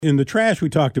In the trash, we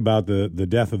talked about the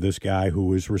death of this guy who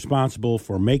was responsible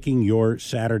for making your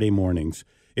Saturday mornings,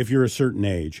 if you're a certain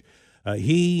age.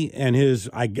 He and his,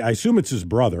 I assume it's his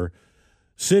brother,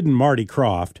 Sid and Marty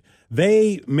Kroft,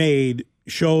 they made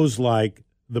shows like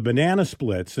the Banana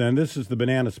Splits, and this is the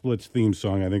Banana Splits theme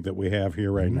song I think that we have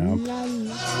here right now.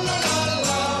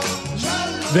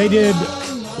 They did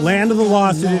Land of the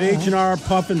Lost, they did H&R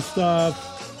Puffin stuff.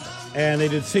 And they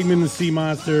did Sigmund and the Sea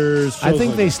Monsters. I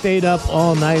think they stayed up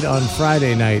all night on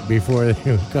Friday night before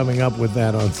they were coming up with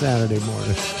that on Saturday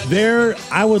morning.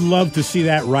 I would love to see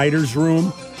that writer's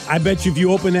room. I bet you if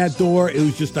you open that door, it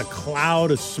was just a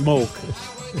cloud of smoke.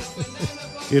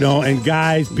 And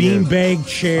guys, beanbag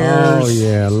chairs. Oh,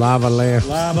 yeah, lava lamps.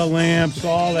 Lava lamps,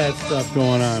 all that stuff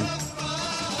going on.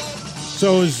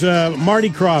 So it was Marty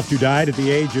Kroft who died at the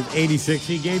age of 86.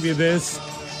 He gave you this.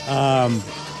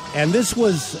 And this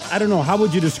was, I don't know, how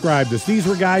would you describe this? These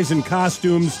were guys in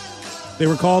costumes. They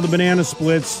were called the Banana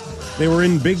Splits. They were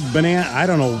in big not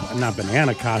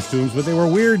banana costumes, but they were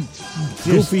weird,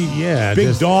 goofy,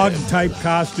 big dog-type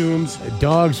costumes.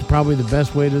 Dog's probably the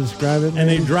best way to describe it. And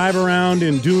they'd drive around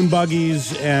in dune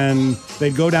buggies, and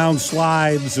they'd go down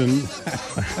slides. And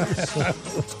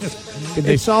Did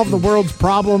they solve the world's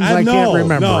problems? I can't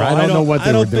remember. I don't know what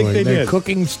they were doing. They're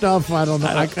cooking stuff. I don't know.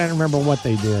 I can't remember what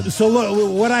they did. So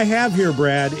look, what I have here,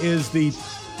 Brad, is the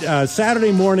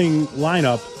Saturday morning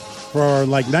lineup for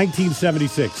like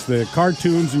 1976, the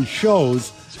cartoons and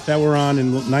shows that were on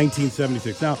in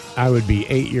 1976. Now, I would be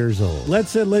 8 years old.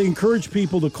 Let's encourage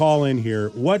people to call in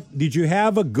here. What did you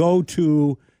have a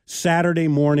go-to Saturday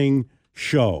morning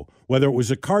show, whether it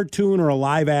was a cartoon or a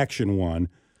live-action one?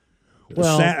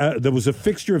 Well, there was a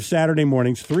fixture of Saturday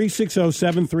mornings,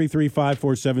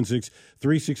 360-733-5476,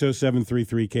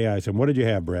 360-733-KISM. What did you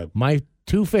have, Brad? My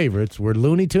two favorites were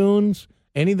Looney Tunes,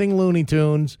 anything Looney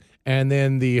Tunes, and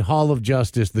then the Hall of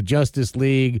Justice, the Justice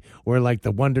League, where like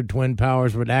the Wonder Twin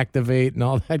powers would activate and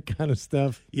all that kind of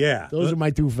stuff. Yeah. Those are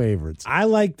my two favorites. I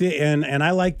liked it, and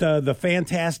I liked the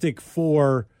Fantastic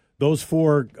Four. Those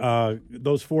four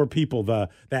people.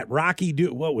 That Rocky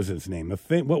dude. What was his name? The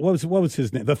Thing. What was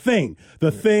his name? The Thing.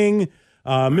 Mr.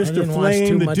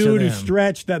 Flame. The dude who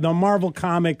stretched. The Marvel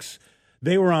comics.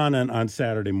 They were on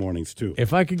Saturday mornings too.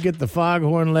 If I could get the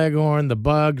Foghorn Leghorn, the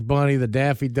Bugs Bunny, the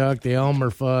Daffy Duck, the Elmer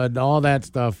Fudd, all that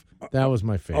stuff, that was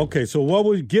my favorite. Okay, so what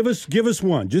would give us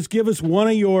one? Just give us one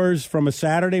of yours from a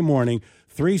Saturday morning.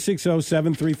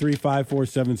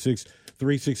 360-733-5476.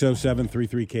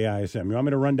 360-733-KISM. You want me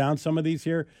to run down some of these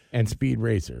here? And Speed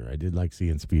Racer. I did like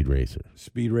seeing Speed Racer.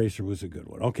 Speed Racer was a good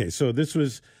one. Okay, so this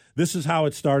is how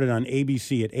it started on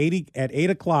ABC at 8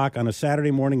 o'clock on a Saturday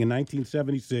morning in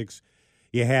 1976.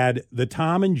 You had the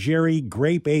Tom and Jerry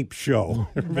Grape Ape Show.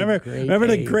 Remember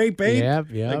the Grape Ape? Yep.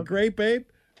 The Grape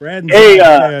Ape? Brad and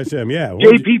KISM, yeah.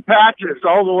 J.P. Patches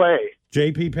all the way.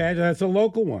 J.P. Patches, that's a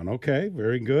local one. Okay,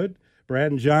 very good.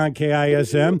 Brad and John,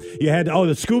 KISM. You had, the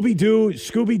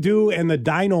Scooby-Doo and the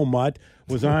Dino Mutt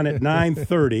was on at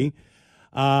 9:30.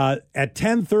 At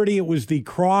 10:30, it was the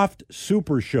Kroft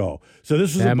Super Show. So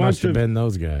this was that a bunch must have of been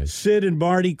those guys. Sid and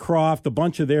Marty Kroft, a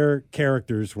bunch of their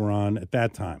characters were on at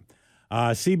that time.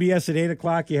 CBS at 8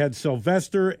 o'clock, you had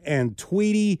Sylvester and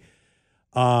Tweety,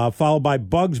 followed by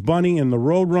Bugs Bunny and the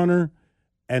Roadrunner.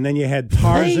 And then you had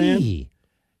Tarzan. Hey.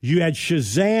 You had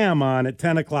Shazam on at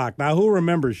 10 o'clock. Now, who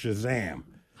remembers Shazam?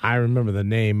 I remember the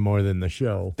name more than the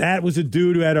show. That was a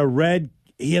dude who had a red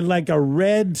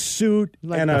suit.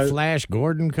 Like and a Flash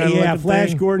Gordon kind of Yeah, Flash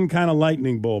thing? Gordon kind of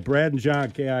lightning bolt. Brad and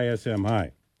John, KISM,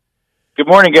 hi. Good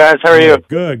morning, guys. How are you?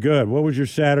 Good. What was your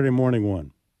Saturday morning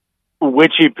one?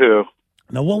 Witchy Poo.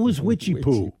 Now, what was Witchy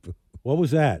Poo? What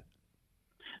was that?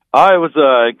 It was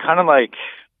kind of like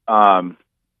from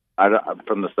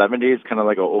the 70s, kind of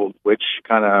like an old witch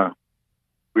kind of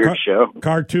weird show.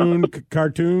 Cartoon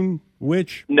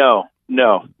witch? No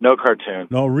cartoon.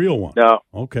 No, real one. No.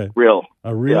 Okay. Real.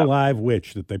 A real live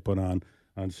witch that they put on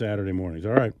Saturday mornings.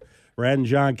 All right. Brad and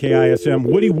John, KISM.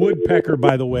 Woody Woodpecker,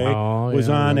 by the way, was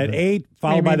on at 8,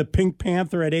 followed by the Pink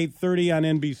Panther at 8:30 on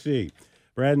NBC.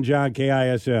 Brad and John,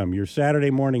 KISM. Your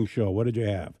Saturday morning show. What did you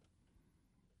have?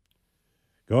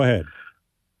 Go ahead.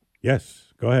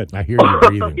 Yes, go ahead. I hear you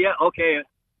breathing. Yeah, okay.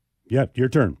 Yep, your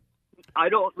turn. I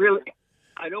don't really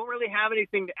have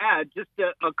anything to add. Just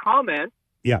a comment.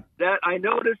 Yeah. That I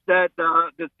noticed that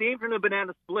the theme from the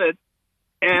Banana Splits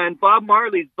and Bob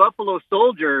Marley's Buffalo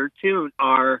Soldier tune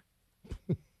are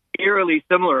eerily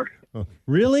similar.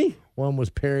 Really? One was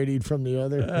parodied from the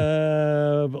other.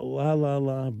 La la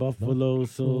la, Buffalo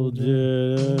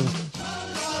Soldier.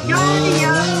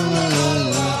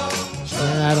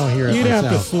 I don't hear it You'd myself.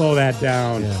 have to slow that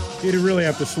down. Yeah. You'd really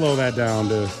have to slow that down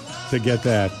to to get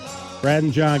that. Brad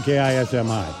and John,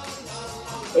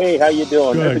 KISMI. Hey, how you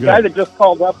doing? Good, There's a good. guy that just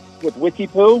called up with Witchy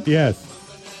Poo. Yes.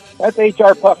 That's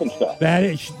HR Puffin stuff. That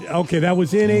is okay. That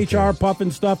was in HR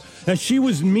Puffin stuff. Now, she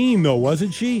was mean though,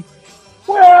 wasn't she?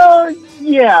 Well,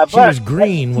 yeah, She was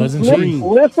green, wasn't she?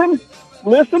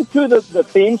 Listen to the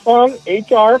theme song,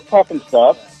 HR Puffin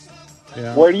stuff.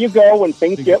 Yeah. Where do you go when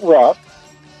things get rough?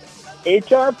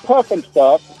 HR Puffin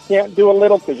stuff. You can't do a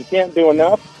little because you can't do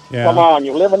enough. Yeah. Come on,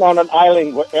 you're living on an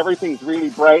island where everything's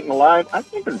really bright and alive. I'm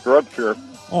thinking drugs here.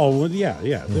 Oh well, yeah.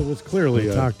 It was clearly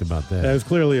We talked about that. That was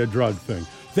clearly a drug thing.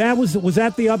 That was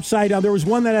that the upside down? There was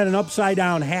one that had an upside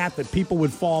down hat that people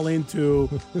would fall into.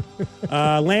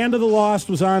 Land of the Lost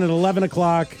was on at 11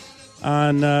 o'clock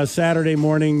on Saturday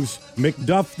mornings.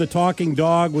 McDuff the Talking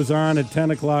Dog was on at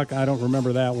 10 o'clock. I don't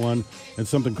remember that one. And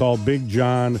something called Big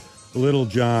John, Little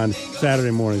John,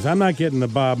 Saturday mornings. I'm not getting the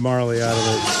Bob Marley out of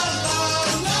it.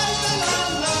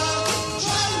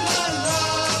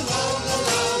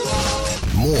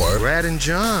 More Brad and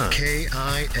John.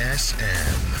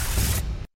 KISM.